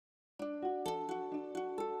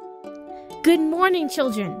Good morning,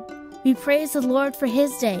 children. We praise the Lord for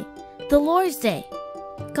His day, the Lord's Day.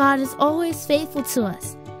 God is always faithful to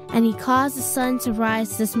us, and He caused the sun to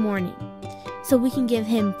rise this morning, so we can give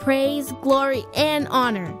Him praise, glory, and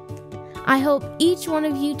honor. I hope each one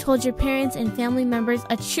of you told your parents and family members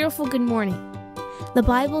a cheerful good morning. The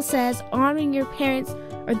Bible says honoring your parents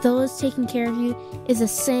or those taking care of you is the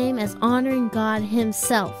same as honoring God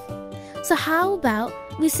Himself. So how about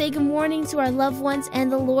we say good morning to our loved ones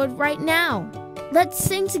and the Lord right now? Let's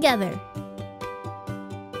sing together.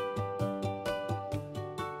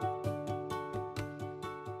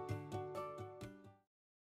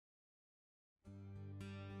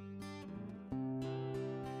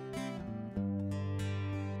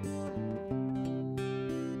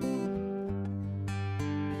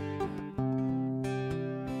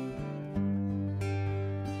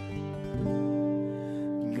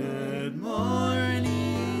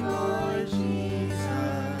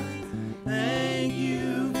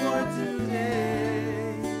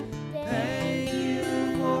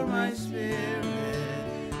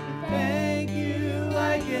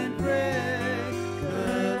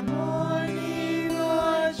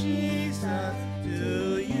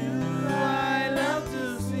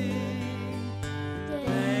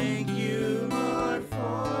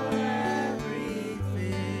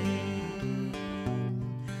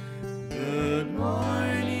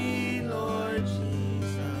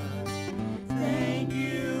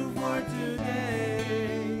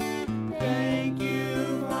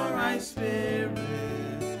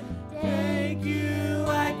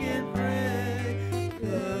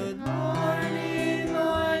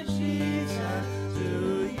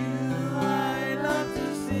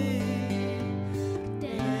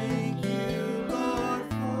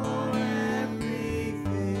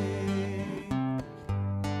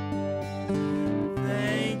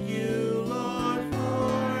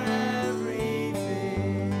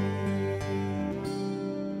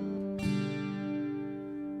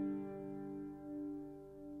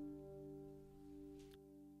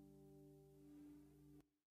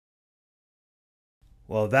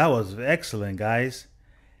 Well, that was excellent, guys.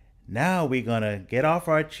 Now we're gonna get off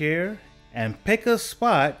our chair and pick a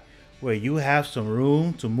spot where you have some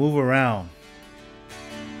room to move around.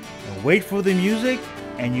 And wait for the music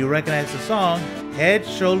and you recognize the song, Head,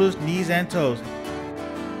 Shoulders, Knees, and Toes.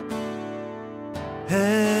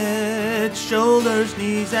 Head, shoulders,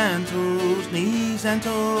 knees, and toes, knees and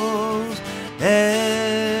toes.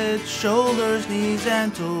 Head, shoulders, knees,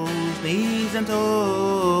 and toes, knees and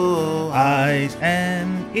toes. Eyes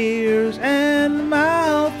and ears and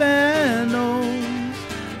mouth and nose.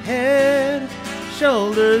 Head,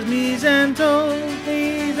 shoulders, knees and toes,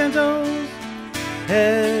 knees and toes.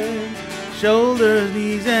 Head, shoulders,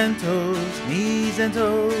 knees and toes, knees and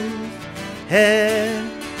toes. Head,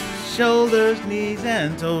 shoulders, knees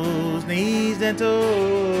and toes, knees and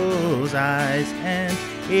toes. Eyes and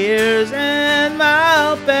ears and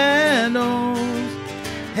mouth and nose.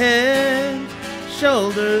 Head,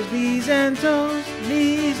 shoulders, knees and toes,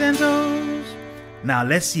 knees and toes. Now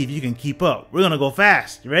let's see if you can keep up. We're gonna go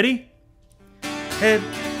fast. You ready? Head,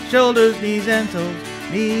 shoulders, knees and toes,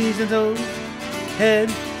 knees and toes. Head,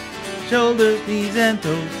 shoulders, knees and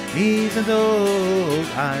toes, knees and toes.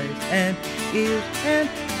 Eyes and ears and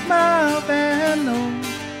mouth and nose.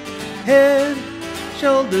 Head,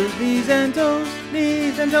 shoulders, knees and toes,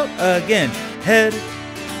 knees and toes. Again. Head,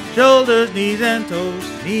 shoulders, knees and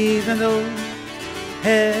toes, knees and toes.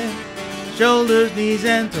 Head, shoulders, knees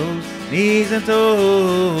and toes, knees and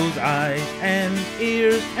toes. Eyes and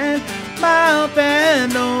ears and mouth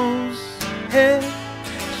and nose. Head,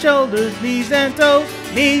 shoulders, knees and toes,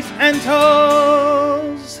 knees and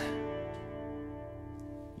toes.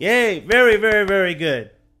 Yay, very, very, very good.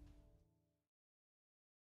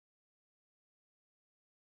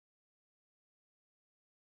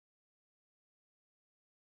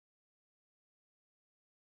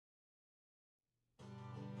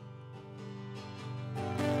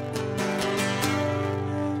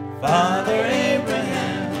 Father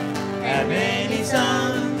Abraham had many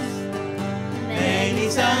sons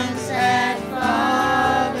had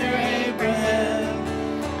Father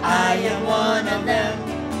Abraham. I am one of them,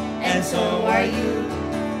 and so are you.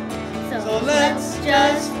 So let's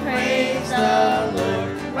just praise the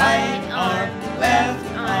Lord. Right arm,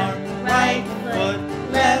 right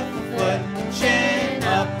foot, chin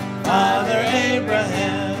up. Father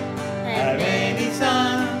Abraham had many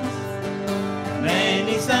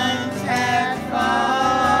sons had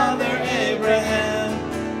Father Abraham.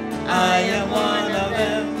 I am one of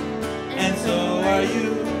them, and so are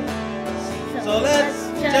you. So let's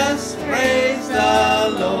just praise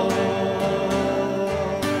the Lord.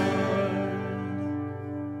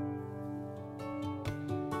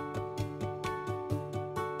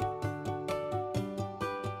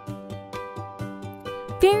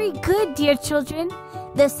 Very good, dear children.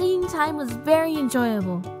 The singing time was very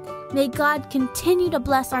enjoyable. May God continue to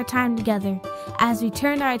bless our time together as we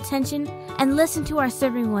turn our attention and listen to our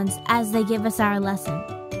serving ones as they give us our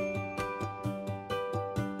lesson.